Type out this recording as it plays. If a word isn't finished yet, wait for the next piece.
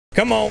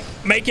Come on,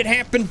 make it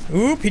happen.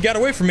 Oop, he got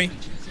away from me.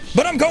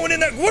 But I'm going in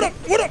there. What up?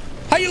 What up?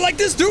 How you like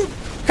this, dude?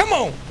 Come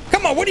on.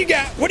 Come on. What do you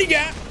got? What do you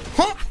got?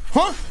 Huh?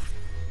 Huh?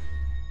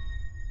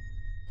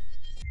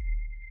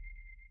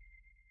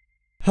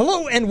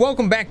 Hello and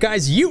welcome back,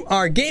 guys. You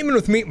are gaming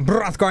with me,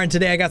 Brothgar, and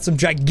today I got some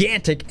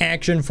gigantic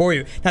action for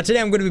you. Now today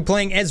I'm going to be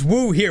playing as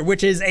Wu here,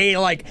 which is a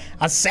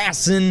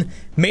assassin,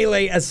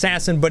 melee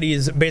assassin, but he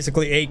is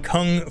basically a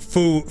kung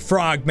fu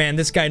frog. Man,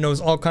 this guy knows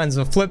all kinds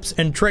of flips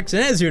and tricks,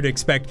 and as you'd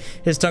expect,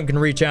 his tongue can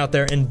reach out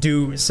there and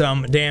do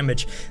some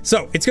damage.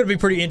 So it's going to be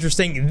pretty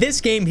interesting.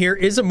 This game here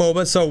is a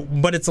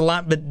MOBA, but it's a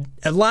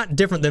lot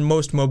different than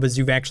most MOBAs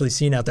you've actually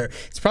seen out there.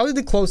 It's probably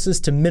the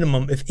closest to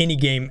minimum of any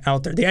game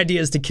out there. The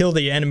idea is to kill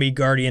the enemy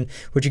guardian,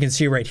 which you can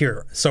see right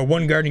here. So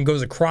one guardian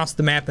goes across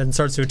the map and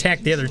starts to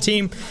attack the other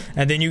team,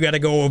 and then you got to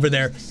go over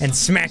there and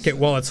smack it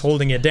while it's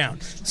holding it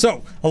down.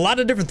 So a lot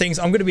of different things.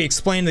 I'm going to be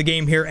explaining the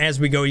game here as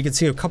we go. You can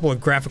see a couple of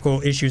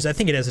graphical issues. I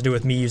think it has to do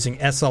with me using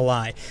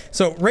SLI.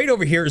 So right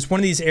over here is one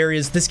of these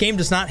areas. This game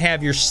does not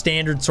have your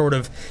standard sort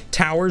of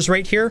towers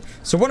right here.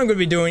 So what I'm going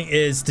to be doing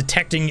is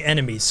detecting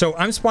enemies. So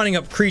I'm spawning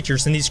up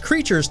creatures, and these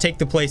creatures take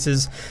the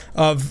places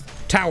of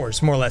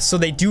towers, more or less. So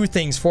they do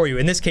things for you.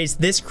 In this case,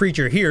 this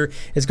creature here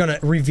is going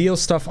to reveal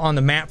stuff on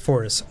the map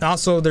for us.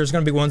 Also, there's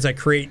going to be ones that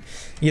create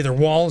either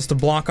walls to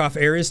block off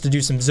areas to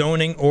do some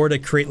zoning, or to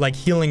create like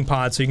healing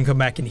pods so you can come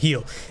back and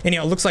heal.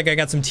 Anyhow, it looks like I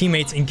got some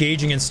teammates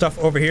engaging in stuff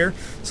over here.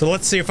 So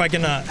let's see if I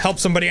can help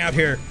somebody out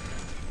here.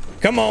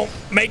 Come on,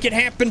 make it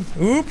happen.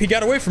 Oop, he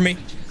got away from me.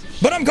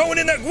 But I'm going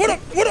in there. What up?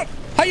 What up?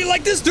 How you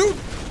like this, dude?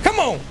 Come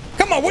on.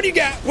 Come on. What do you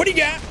got? What do you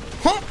got?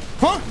 Huh?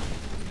 Huh?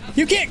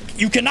 You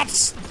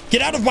cannot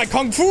get out of my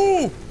kung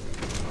fu.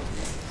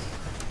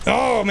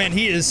 Oh man,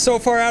 he is so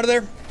far out of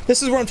there.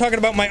 This is where I'm talking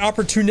about my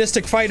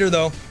opportunistic fighter,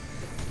 though.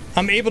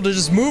 I'm able to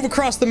just move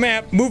across the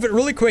map, move it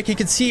really quick. You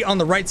can see on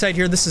the right side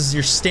here, this is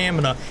your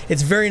stamina.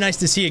 It's very nice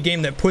to see a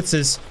game that puts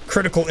this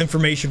critical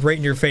information right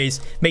in your face,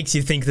 makes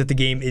you think that the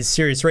game is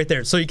serious right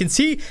there. So you can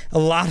see a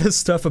lot of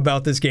stuff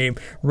about this game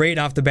right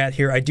off the bat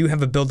here. I do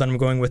have a build that I'm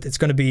going with. It's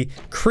going to be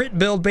crit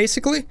build,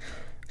 basically.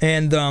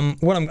 And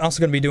what I'm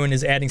also going to be doing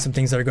is adding some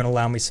things that are going to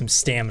allow me some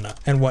stamina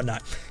and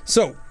whatnot.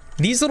 So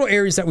these little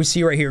areas that we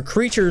see right here,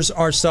 creatures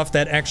are stuff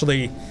that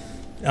actually...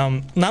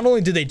 not only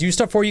do they do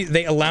stuff for you,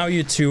 they allow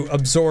you to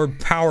absorb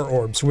power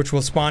orbs, which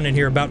will spawn in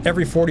here about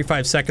every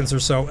 45 seconds or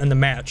so in the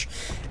match.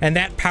 And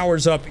that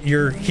powers up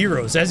your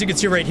heroes. As you can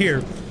see right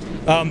here,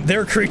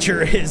 their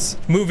creature is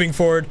moving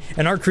forward,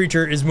 and our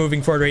creature is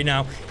moving forward right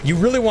now. You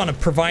really want to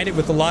provide it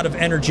with a lot of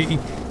energy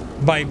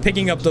by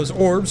picking up those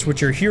orbs,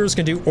 which your heroes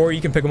can do, or you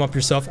can pick them up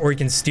yourself, or you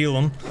can steal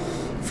them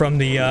from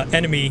the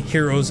enemy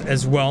heroes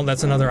as well.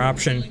 That's another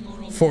option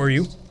for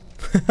you.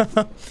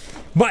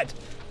 But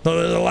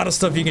there's a lot of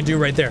stuff you can do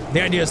right there.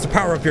 The idea is to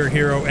power up your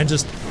hero and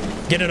just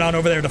get it on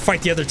over there to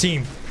fight the other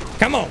team.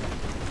 Come on.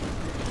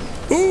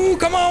 Ooh,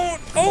 come on.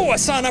 Oh, I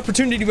saw an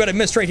opportunity, but I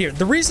missed right here.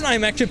 The reason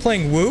I'm actually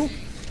playing Wu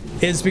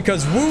is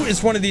because Wu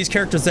is one of these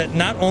characters that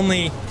not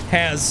only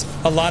has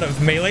a lot of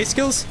melee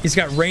skills, he's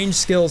got range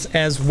skills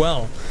as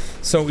well.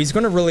 So he's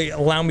going to really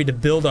allow me to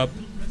build up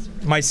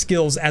my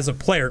skills as a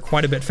player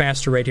quite a bit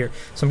faster right here.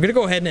 So I'm going to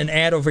go ahead and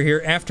add over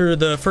here. After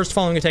the first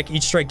following attack,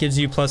 each strike gives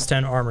you plus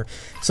 10 armor.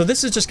 So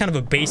this is just kind of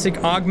a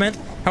basic augment.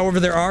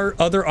 However, there are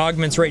other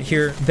augments right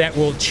here that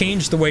will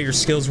change the way your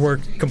skills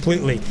work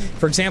completely.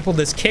 For example,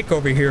 this kick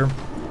over here,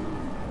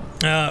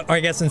 or I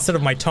guess instead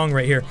of my tongue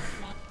right here,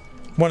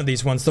 one of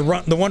these ones, the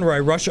one where I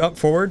rush up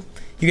forward,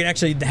 you can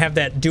actually have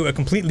that do a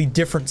completely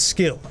different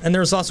skill. And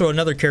there's also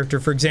another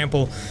character, for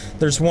example,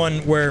 there's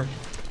one where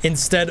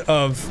instead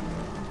of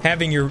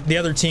having the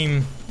other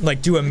team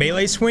like do a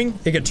melee swing,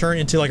 it could turn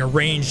into like a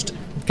ranged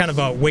kind of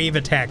a wave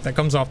attack that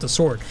comes off the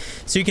sword.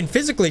 So you can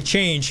physically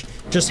change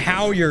just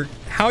how your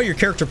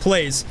character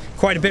plays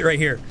quite a bit right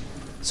here.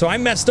 So I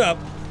messed up.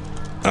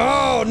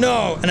 Oh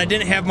no, and I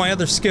didn't have my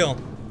other skill.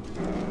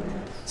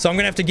 So I'm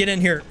gonna have to get in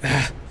here.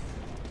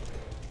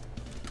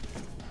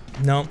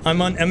 No,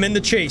 I'm in the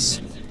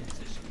chase.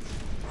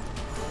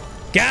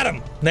 Got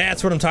him.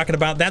 That's what I'm talking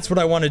about. That's what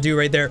I want to do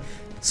right there.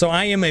 So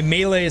I am a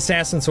melee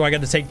assassin, so I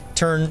got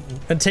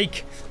to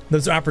take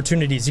those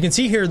opportunities. You can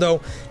see here,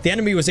 though, the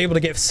enemy was able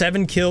to get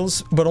 7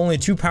 kills, but only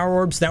 2 power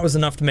orbs. That was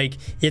enough to make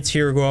its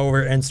hero go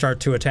over and start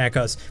to attack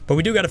us. But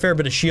we do got a fair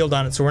bit of shield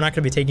on it, so we're not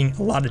going to be taking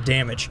a lot of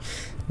damage.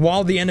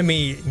 While the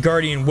enemy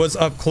guardian was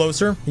up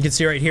closer, you can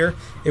see right here,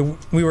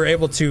 we were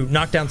able to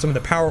knock down some of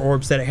the power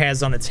orbs that it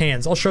has on its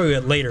hands. I'll show you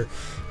it later.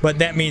 But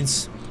that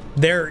means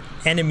their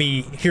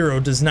enemy hero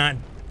does not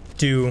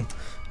do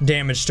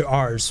damage to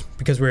ours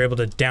because we were able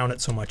to down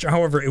it so much.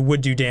 However, it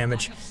would do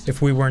damage if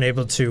we weren't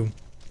able to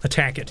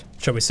attack it,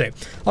 shall we say.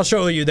 I'll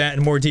show you that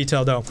in more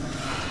detail, though.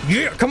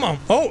 Yeah, come on.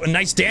 Oh, a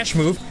nice dash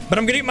move, but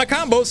I'm gonna get my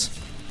combos.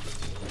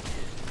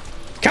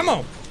 Come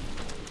on.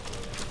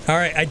 All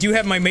right, I do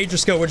have my major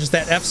skill, which is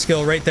that F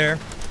skill right there.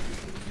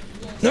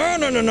 No,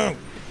 no, no, no.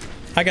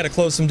 I gotta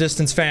close some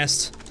distance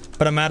fast,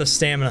 but I'm out of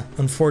stamina,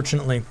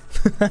 unfortunately.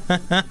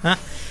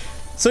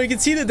 So you can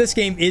see that this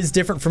game is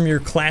different from your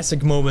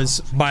classic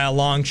MOBAs by a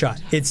long shot.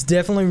 It's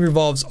definitely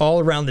revolves all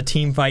around the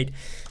team fight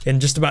in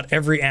just about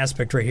every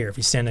aspect right here. If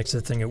you stand next to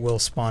the thing, it will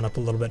spawn up a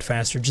little bit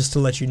faster, just to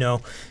let you know.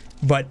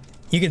 But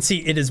you can see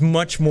it is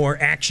much more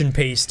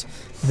action-paced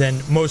than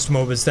most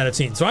MOBAs that I've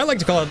seen. So I like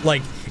to call it,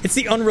 like, it's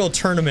the Unreal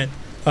Tournament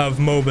of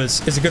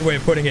MOBAs, is a good way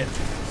of putting it.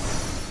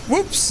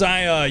 Whoops,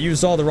 I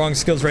used all the wrong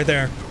skills right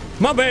there.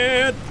 My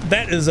bad!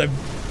 That is a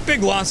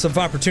big loss of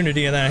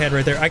opportunity that I had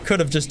right there. I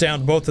could have just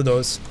downed both of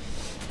those.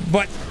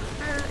 But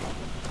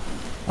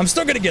I'm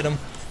still gonna get him.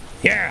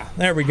 Yeah,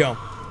 there we go.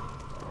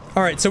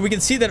 Alright, so we can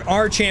see that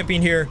our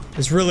champion here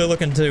is really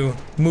looking to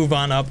move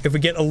on up. If we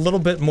get a little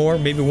bit more,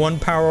 maybe one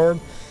power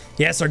orb.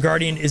 Yes, our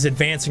guardian is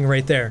advancing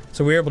right there.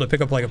 So we were able to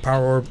pick up like a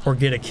power orb or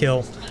get a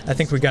kill. I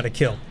think we got a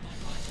kill.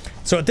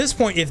 So at this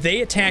point, if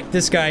they attack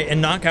this guy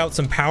and knock out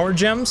some power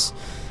gems,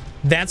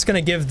 that's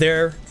gonna give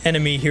their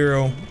enemy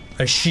hero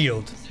a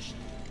shield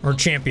or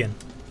champion.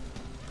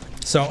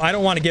 So I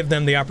don't want to give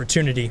them the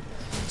opportunity.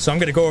 So I'm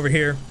gonna go over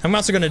here. I'm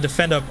also gonna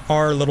defend up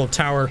our little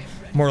tower,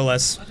 more or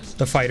less,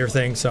 the fighter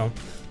thing, so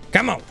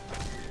come on.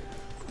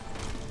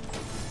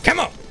 Come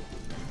on.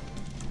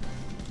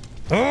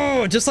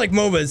 Oh, just like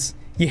MOBAs,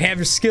 you have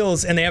your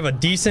skills and they have a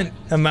decent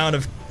amount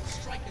of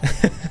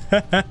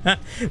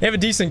they have a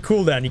decent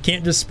cooldown. You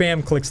can't just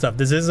spam click stuff.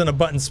 This isn't a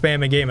button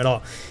spamming game at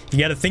all. You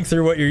gotta think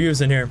through what you're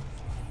using here.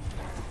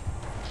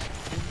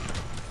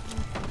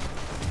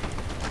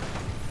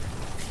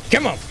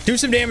 Come on, do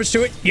some damage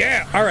to it.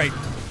 Yeah, alright.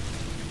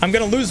 I'm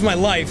gonna lose my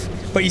life,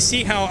 but you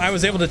see how I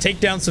was able to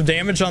take down some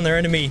damage on their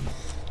enemy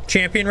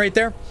champion right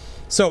there?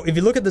 So if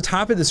you look at the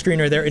top of the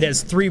screen right there, it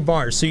has 3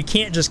 bars, so you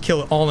can't just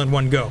kill it all in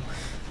one go.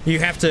 You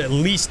have to at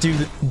least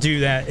do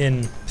that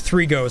in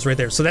 3 goes right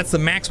there. So that's the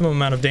maximum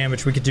amount of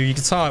damage we could do. You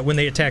saw it when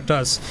they attacked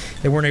us.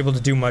 They weren't able to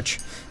do much.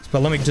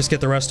 But let me just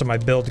get the rest of my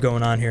build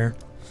going on here.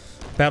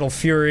 Battle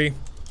Fury.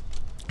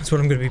 That's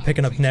what I'm going to be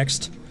picking up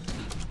next.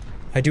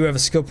 I do have a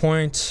skill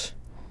point.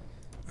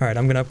 Alright,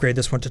 I'm going to upgrade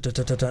this one.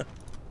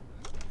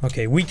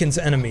 Okay, weakens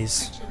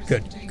enemies.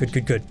 Good, good,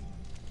 good, good.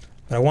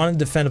 But I want to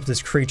defend up this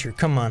creature.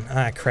 Come on.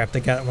 Ah, crap, they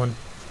got one.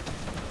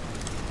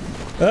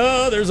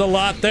 Oh, there's a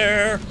lot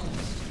there.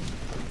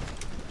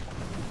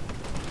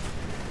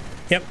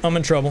 Yep, I'm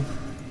in trouble.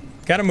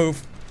 Gotta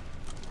move.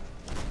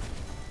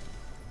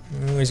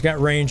 Oh, he's got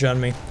range on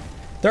me.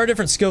 There are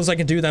different skills I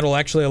can do that'll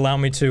actually allow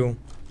me to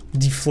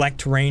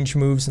deflect range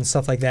moves and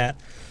stuff like that.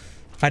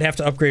 I'd have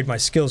to upgrade my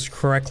skills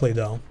correctly,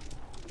 though.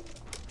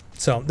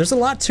 So, there's a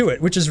lot to it,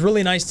 which is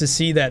really nice to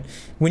see that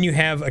when you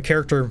have a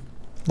character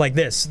like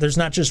this, there's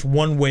not just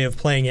one way of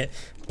playing it,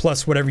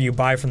 plus whatever you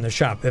buy from the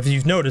shop. If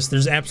you've noticed,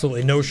 there's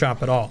absolutely no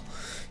shop at all.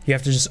 You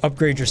have to just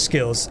upgrade your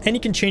skills, and you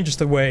can change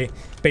the way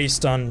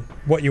based on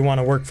what you want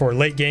to work for,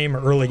 late game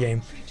or early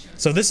game.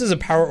 So this is a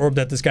power orb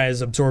that this guy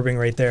is absorbing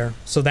right there.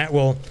 So that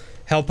will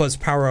help us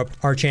power up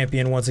our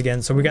champion once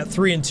again. So we got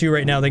 3 and 2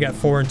 right now, they got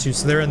 4 and 2,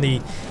 so they're in the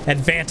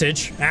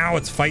advantage. Ow,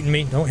 it's fighting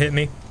me, don't hit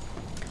me.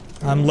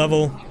 I'm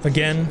level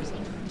again.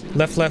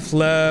 Left, left,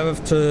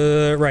 left,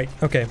 right.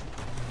 Okay.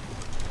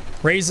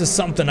 Raises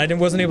something. I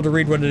wasn't able to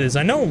read what it is.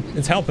 I know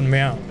it's helping me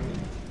out.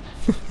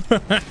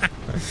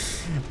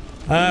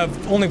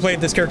 I've only played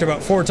this character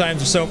about 4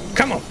 times or so.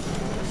 Come on.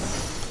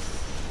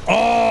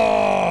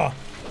 Oh!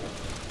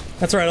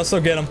 That's right, I'll still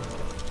get him.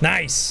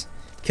 Nice.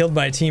 Killed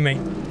by a teammate.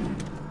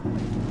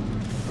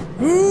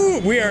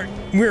 Ooh, we are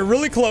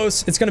really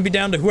close. It's gonna be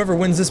down to whoever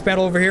wins this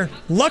battle over here.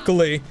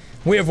 Luckily,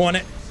 we have won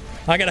it.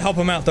 I gotta help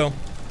him out, though.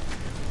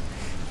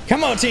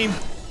 Come on, team.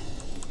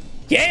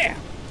 Yeah.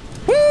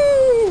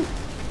 Woo!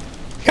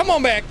 Come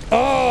on back.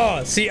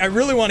 Oh, see, I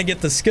really want to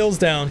get the skills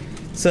down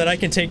so that I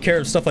can take care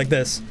of stuff like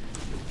this.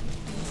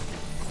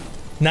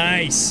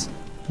 Nice.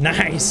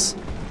 Nice.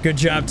 Good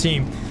job,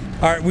 team.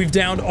 All right, we've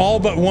downed all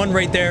but one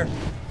right there.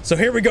 So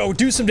here we go.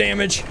 Do some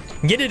damage.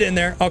 Get it in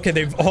there. Okay,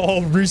 they've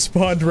all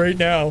respawned right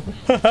now.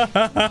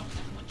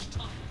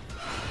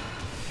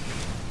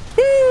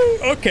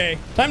 Woo! Okay,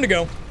 time to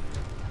go.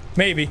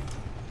 Maybe.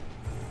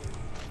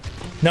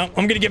 No,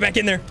 I'm gonna get back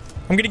in there.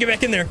 I'm gonna get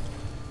back in there.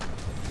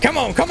 Come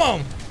on, come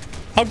on.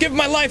 I'll give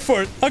my life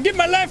for it. I'll give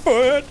my life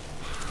for it.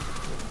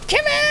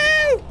 Come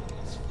on!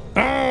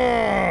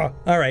 Oh!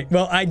 Alright,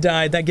 well, I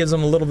died. That gives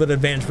them a little bit of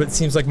advantage, but it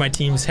seems like my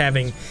team's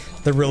having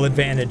the real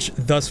advantage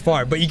thus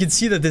far. But you can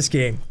see that this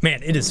game,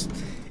 man,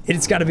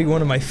 it's got to be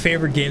one of my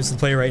favorite games to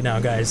play right now,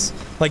 guys.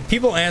 Like,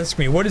 people ask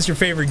me, what is your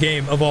favorite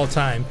game of all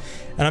time?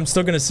 And I'm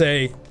still gonna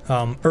say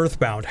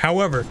Earthbound.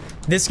 However,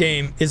 this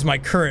game is my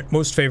current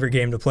most favorite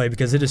game to play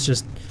because it is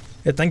just,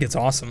 I think it's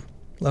awesome.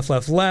 Left,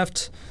 left,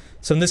 left.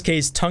 So in this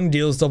case, tongue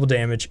deals double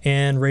damage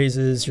and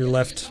raises your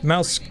left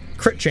mouse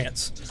crit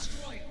chance.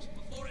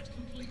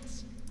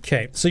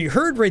 Okay, so you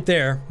heard right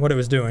there what it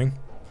was doing.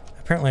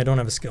 Apparently I don't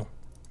have a skill.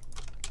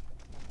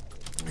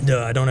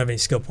 Duh, I don't have any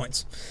skill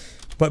points.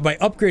 But by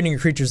upgrading your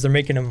creatures, they're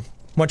making them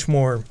much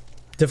more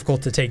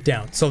difficult to take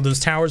down. So those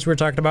towers we were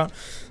talking about,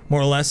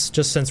 more or less,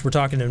 just since we're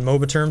talking in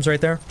MOBA terms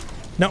right there.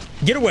 No,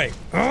 get away.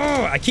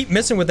 Oh, I keep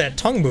missing with that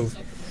tongue move.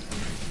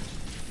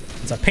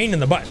 It's a pain in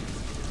the butt.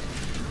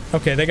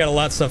 Okay, they got a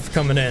lot of stuff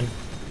coming in.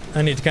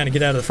 I need to kind of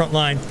get out of the front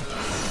line.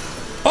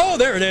 Oh,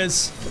 there it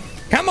is.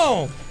 Come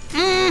on.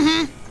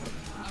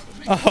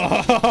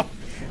 Oh,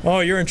 oh,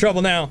 you're in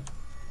trouble now.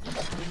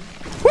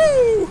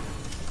 Woo!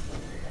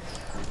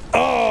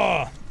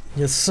 Oh,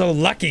 you're so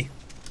lucky.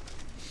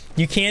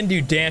 You can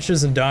do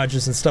dashes and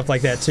dodges and stuff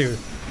like that too.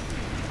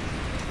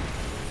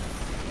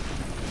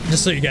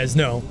 Just so you guys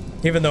know,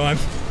 even though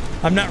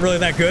I'm not really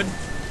that good.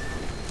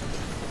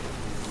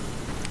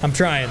 I'm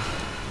trying.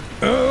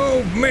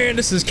 Oh man,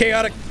 this is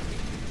chaotic.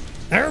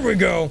 There we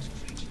go.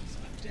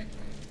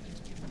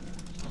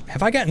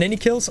 Have I gotten any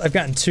kills? I've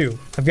gotten 2.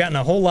 I've gotten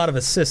a whole lot of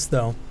assists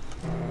though.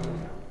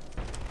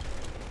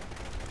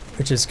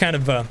 Which is kind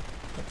of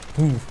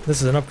ooh,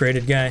 this is an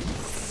upgraded guy.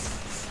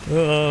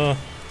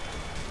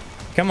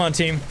 Come on,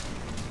 team.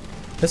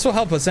 This will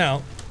help us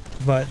out,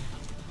 but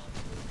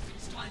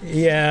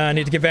yeah, I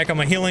need to get back on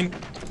my healing.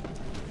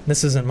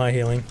 This isn't my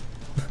healing.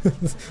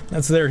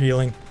 That's their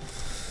healing.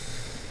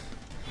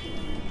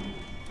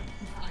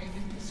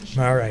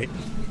 Alright.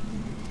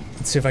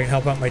 Let's see if I can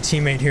help out my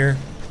teammate here.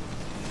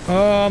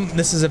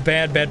 This is a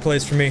bad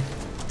place for me.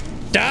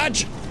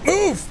 Dodge!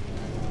 Move!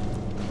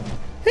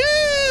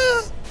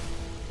 Ah!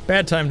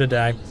 Bad time to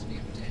die.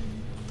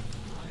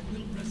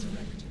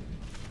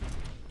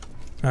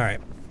 Alright.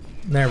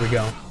 There we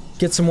go.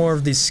 Get some more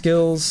of these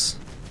skills.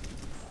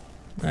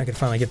 I can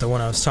finally get the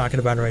one I was talking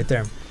about right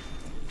there.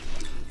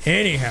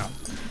 Anyhow.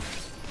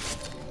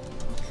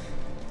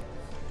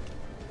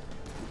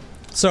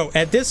 So,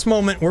 at this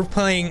moment, we're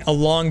playing a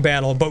long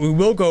battle, but we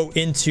will go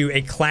into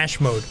a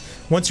clash mode.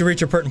 Once you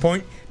reach a certain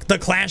point, the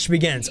clash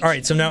begins.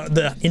 Alright, so now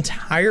the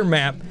entire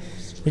map,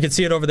 you can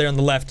see it over there on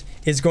the left,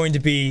 is going to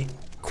be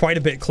quite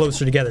a bit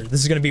closer together.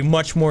 This is going to be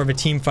much more of a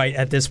team fight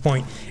at this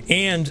point.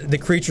 And the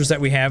creatures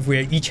that we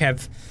each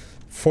have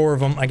 4 of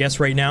them, I guess,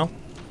 right now.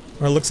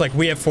 Or it looks like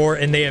we have 4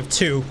 and they have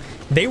 2.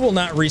 They will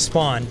not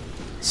respawn.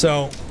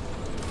 So,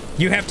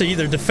 you have to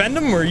either defend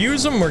them or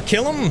use them or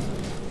kill them.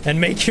 And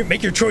make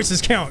your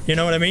choices count, you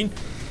know what I mean?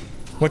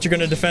 What you're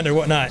gonna defend or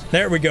whatnot.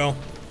 There we go.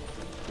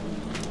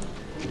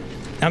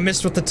 I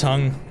missed with the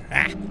tongue.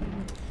 Ah.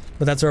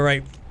 But that's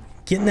alright.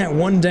 Getting that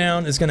one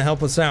down is gonna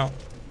help us out.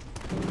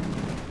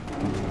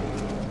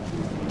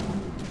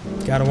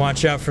 Gotta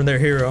watch out for their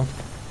hero.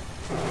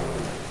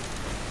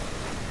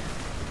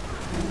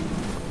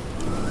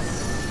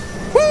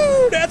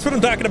 Woo! That's what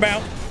I'm talking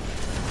about.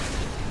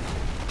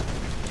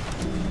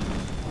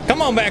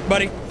 Come on back,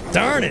 buddy.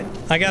 Darn it.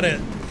 I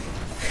gotta...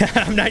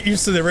 I'm not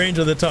used to the range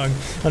of the tongue.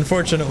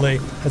 Unfortunately,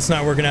 that's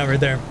not working out right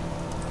there.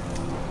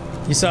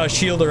 You saw a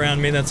shield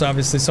around me. That's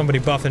obviously somebody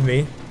buffing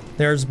me.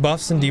 There's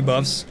buffs and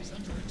debuffs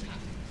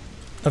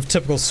of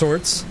typical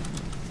sorts.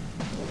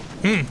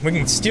 We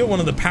can steal one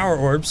of the power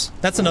orbs.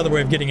 That's another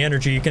way of getting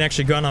energy. You can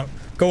actually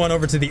go on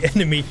over to the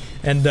enemy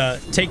and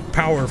take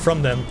power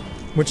from them,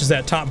 which is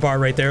that top bar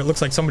right there. It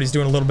looks like somebody's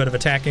doing a little bit of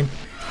attacking.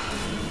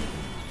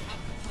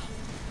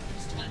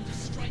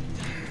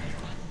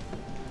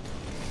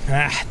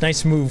 Ah,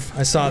 nice move.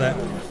 I saw that.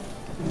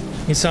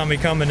 He saw me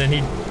coming and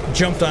he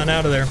jumped on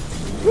out of there.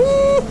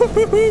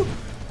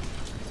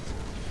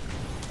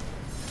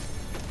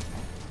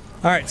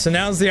 Alright, so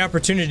now's the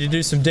opportunity to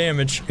do some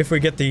damage if we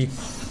get the...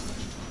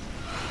 If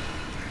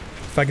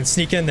I can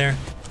sneak in there.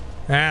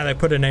 Ah, they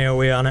put an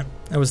AoE on it.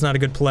 That was not a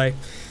good play.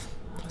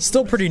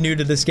 Still pretty new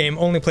to this game.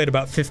 Only played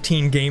about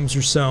 15 games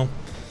or so.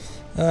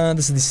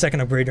 This is the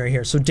second upgrade right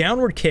here. So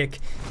downward kick,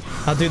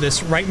 I'll do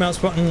this. Right mouse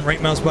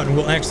button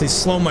will actually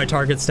slow my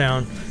targets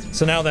down.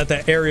 So now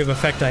that area of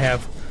effect I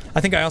have. I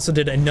think I also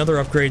did another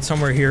upgrade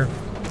somewhere here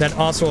that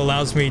also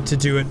allows me to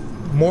do it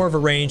more of a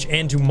range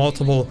and do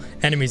multiple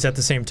enemies at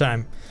the same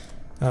time.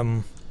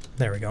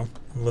 There we go.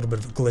 A little bit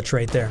of a glitch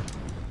right there.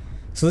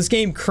 So this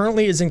game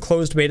currently is in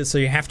closed beta, so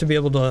you have to be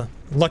able to,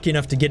 lucky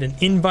enough to get an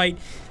invite.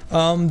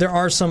 There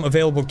are some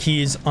available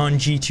keys on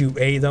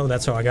G2A though,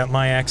 that's how I got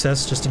my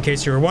access, just in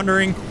case you were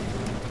wondering.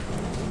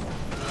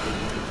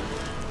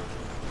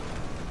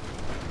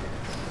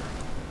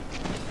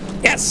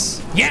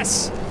 Yes!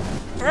 Yes!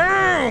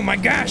 Oh my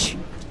gosh!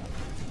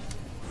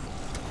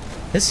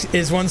 This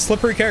is one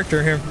slippery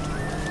character here.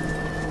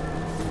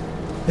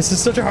 This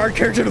is such a hard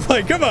character to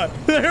play, come on!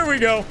 There we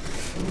go!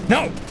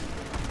 No!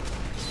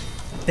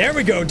 There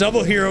we go,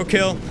 double hero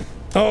kill.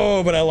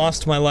 Oh, but I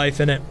lost my life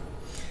in it.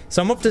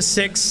 So I'm up to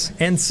 6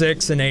 and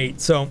 6 and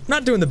 8. So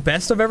not doing the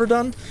best I've ever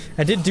done.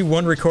 I did do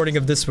one recording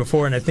of this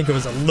before and I think it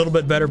was a little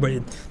bit better,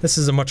 but this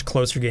is a much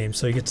closer game,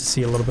 so you get to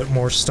see a little bit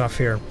more stuff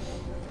here.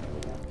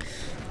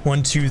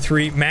 1, 2,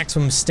 3,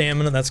 maximum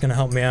stamina, that's gonna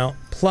help me out.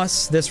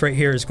 Plus this right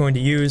here is going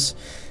to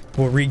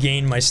will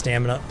regain my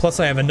stamina. Plus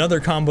I have another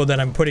combo that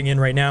I'm putting in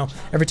right now.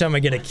 Every time I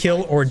get a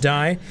kill or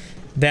die,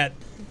 that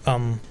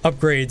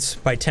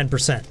upgrades by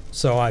 10%.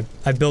 So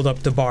I build up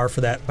the bar for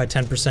that by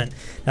 10%.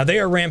 Now they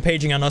are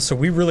rampaging on us, so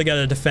we really got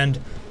to defend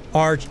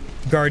our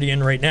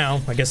guardian right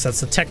now. I guess that's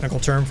the technical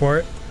term for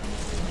it.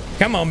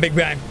 Come on, big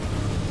guy.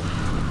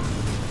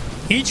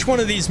 Each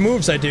one of these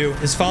moves I do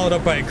is followed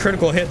up by a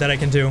critical hit that I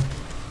can do.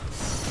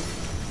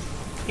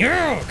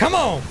 Yeah, come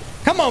on!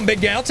 Come on,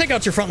 big guy. I'll take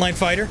out your frontline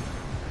fighter.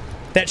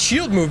 That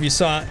shield move you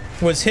saw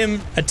was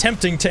him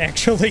attempting to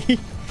actually...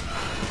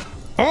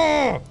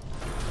 Oh!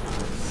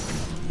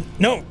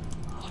 No.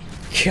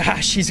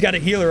 Gosh, he's got a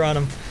healer on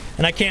him.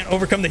 And I can't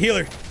overcome the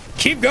healer.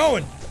 Keep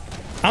going.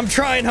 I'm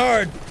trying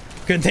hard.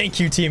 Good, thank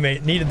you,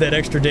 teammate. Needed that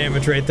extra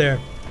damage right there.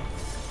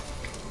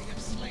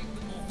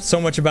 So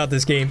much about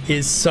this game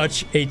is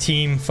such a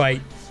team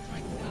fight.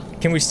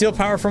 Can we steal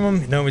power from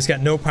him? No, he's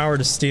got no power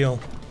to steal.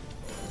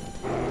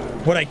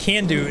 What I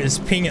can do is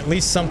ping at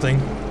least something.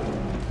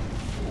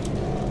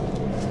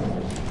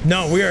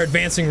 No, we are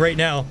advancing right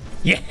now.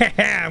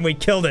 Yeah, we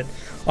killed it.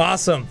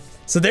 Awesome.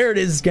 So there it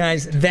is,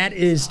 guys. That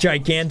is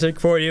Gigantic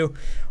for you.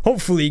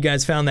 Hopefully you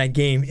guys found that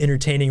game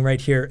entertaining right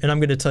here, and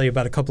I'm going to tell you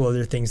about a couple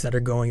other things that are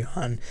going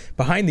on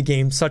behind the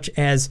game, such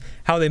as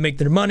how they make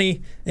their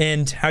money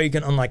and how you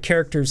can unlock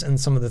characters and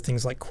some of the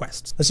things like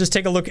quests. Let's just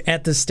take a look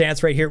at the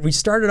stats right here. We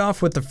started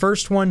off with the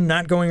first one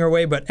not going our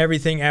way, but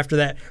everything after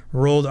that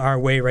rolled our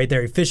way right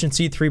there.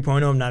 Efficiency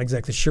 3.0, I'm not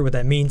exactly sure what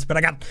that means, but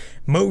I got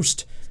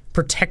most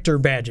protector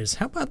badges.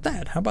 How about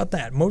that? How about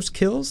that? Most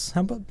kills?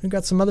 How about we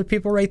got some other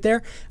people right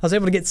there? I was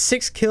able to get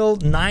 6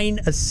 kills, 9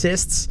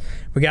 assists.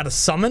 We got a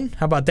summon.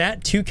 How about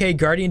that? 2k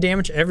guardian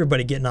damage.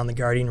 Everybody getting on the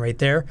guardian right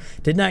there.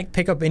 Did not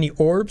pick up any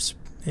orbs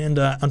and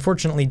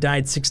unfortunately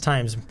died 6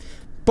 times.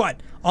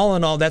 But all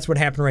in all, that's what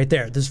happened right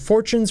there. There's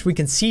fortunes we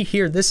can see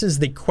here. This is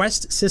the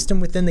quest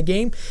system within the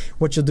game.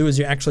 What you'll do is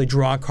you actually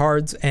draw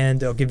cards and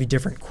they'll give you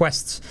different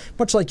quests,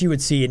 much like you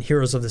would see in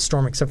Heroes of the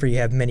Storm, except for you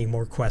have many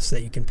more quests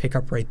that you can pick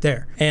up right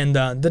there. And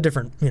the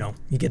different, you know,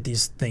 you get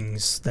these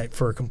things that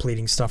for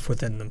completing stuff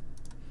within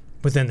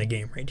the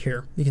game right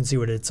here. You can see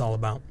what it's all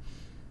about.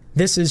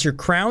 This is your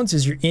crowns,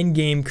 is your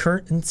in-game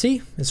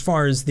currency. As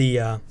far as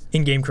the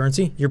in-game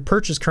currency, your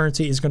purchase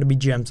currency is going to be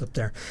gems up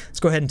there.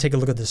 Let's go ahead and take a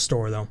look at this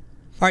store though.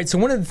 All right, so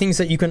one of the things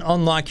that you can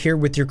unlock here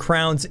with your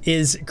crowns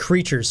is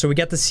creatures. So we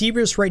got the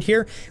Cerberus right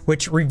here,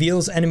 which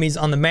reveals enemies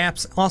on the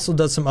maps. Also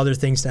does some other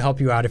things to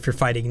help you out if you're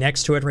fighting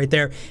next to it right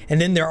there.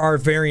 And then there are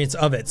variants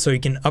of it, so you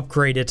can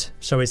upgrade it,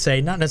 shall we say.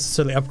 Not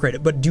necessarily upgrade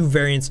it, but do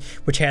variants,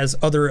 which has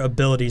other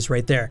abilities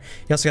right there.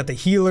 You also got the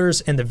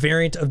healers and the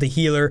variant of the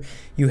healer.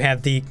 You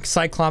have the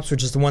Cyclops,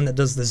 which is the one that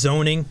does the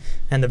zoning,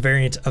 and the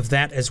variant of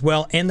that as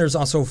well. And there's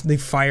also the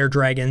fire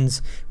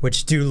dragons,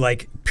 which do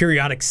like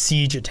periodic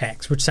siege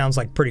attacks, which sounds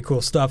like pretty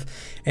cool stuff.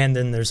 And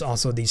then there's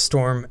also the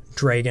storm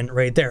dragon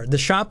right there. The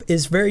shop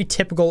is very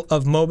typical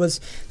of MOBAs,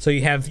 so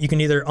you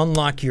can either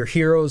unlock your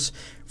heroes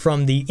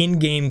from the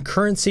in-game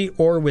currency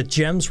or with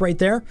gems right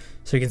there.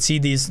 So you can see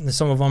these,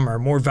 some of them are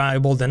more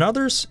valuable than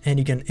others, and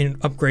you can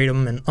upgrade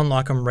them and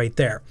unlock them right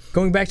there.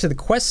 Going back to the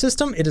quest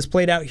system, it is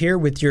played out here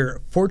with your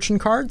fortune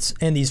cards,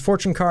 and these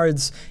fortune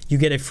cards, you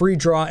get a free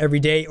draw every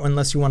day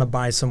unless you want to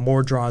buy some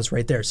more draws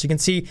right there. So you can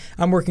see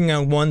I'm working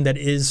on one that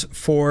is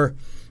for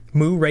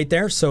Moo right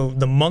there, so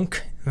the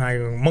monk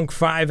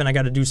 5, and I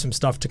got to do some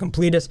stuff to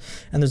complete it,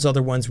 and there's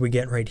other ones we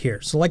get right here.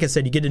 So like I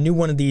said, you get a new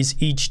one of these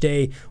each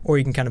day, or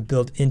you can kind of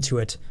build into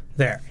it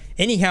there.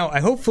 Anyhow,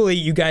 hopefully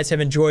you guys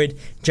have enjoyed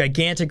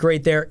Gigantic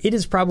right there. It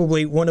is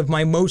probably one of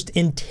my most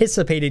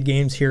anticipated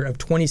games here of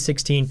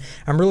 2016.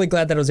 I'm really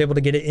glad that I was able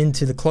to get it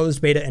into the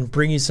closed beta and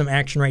bring you some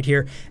action right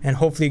here, and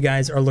hopefully you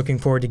guys are looking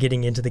forward to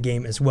getting into the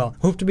game as well.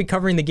 Hope to be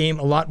covering the game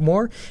a lot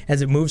more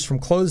as it moves from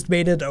closed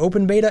beta to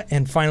open beta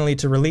and finally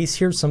to release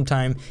here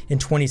sometime in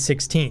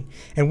 2016.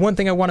 And one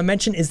thing I want to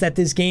mention is that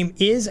this game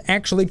is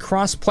actually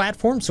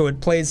cross-platform, so it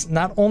plays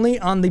not only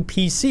on the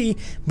PC,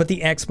 but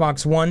the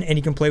Xbox One, and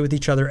you can play with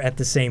each other at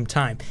the same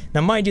time.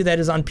 Now, mind you, that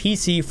is on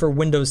PC for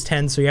Windows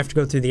 10, so you have to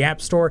go through the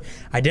App Store.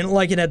 I didn't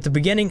like it at the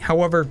beginning.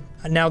 However,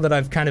 now that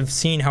I've kind of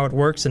seen how it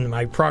works and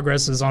my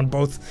progress is on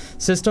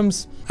both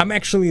systems, I'm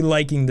actually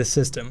liking the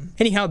system.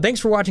 Anyhow, thanks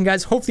for watching,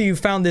 guys. Hopefully you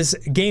found this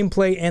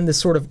gameplay and this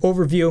sort of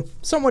overview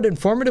somewhat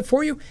informative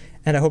for you,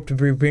 and I hope to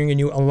be bringing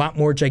you a lot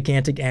more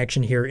Gigantic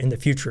action here in the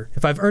future.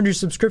 If I've earned your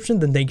subscription,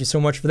 then thank you so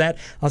much for that.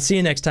 I'll see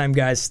you next time,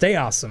 guys. Stay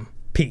awesome.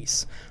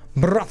 Peace.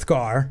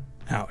 Brothgar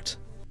out.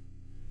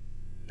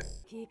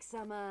 Yeah,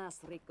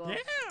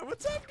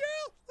 what's up,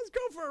 girl? Let's go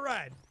for a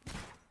ride.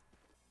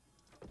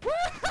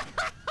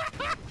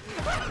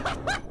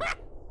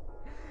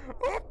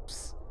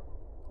 Oops.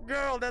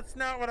 Girl, that's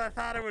not what I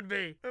thought it would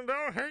be.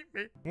 Don't hate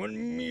me.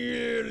 1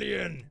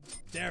 million.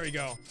 There we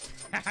go.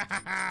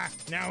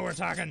 Now we're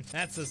talking.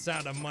 That's the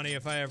sound of money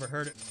if I ever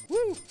heard it.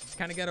 Woo! It's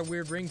kind of got a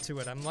weird ring to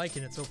it. I'm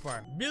liking it so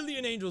far.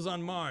 Billion angels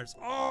on Mars.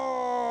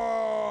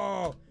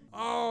 Oh!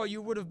 Oh,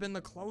 you would have been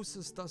the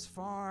closest thus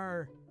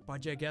far.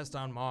 But you guessed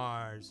on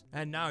Mars.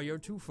 And now you're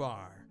too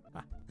far.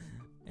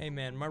 Hey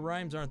man, my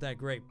rhymes aren't that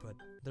great, but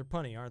they're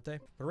punny, aren't they?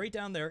 But right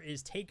down there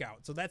is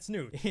takeout, so that's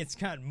new. It's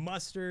got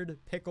mustard,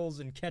 pickles,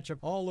 and ketchup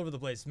all over the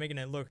place, making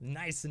it look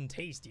nice and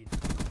tasty.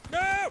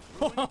 No!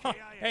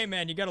 Hey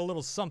man, you got a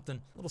little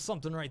something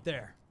right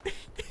there.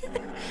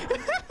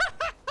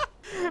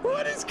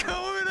 What is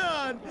going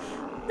on?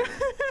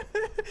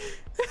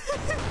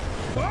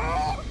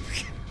 Oh!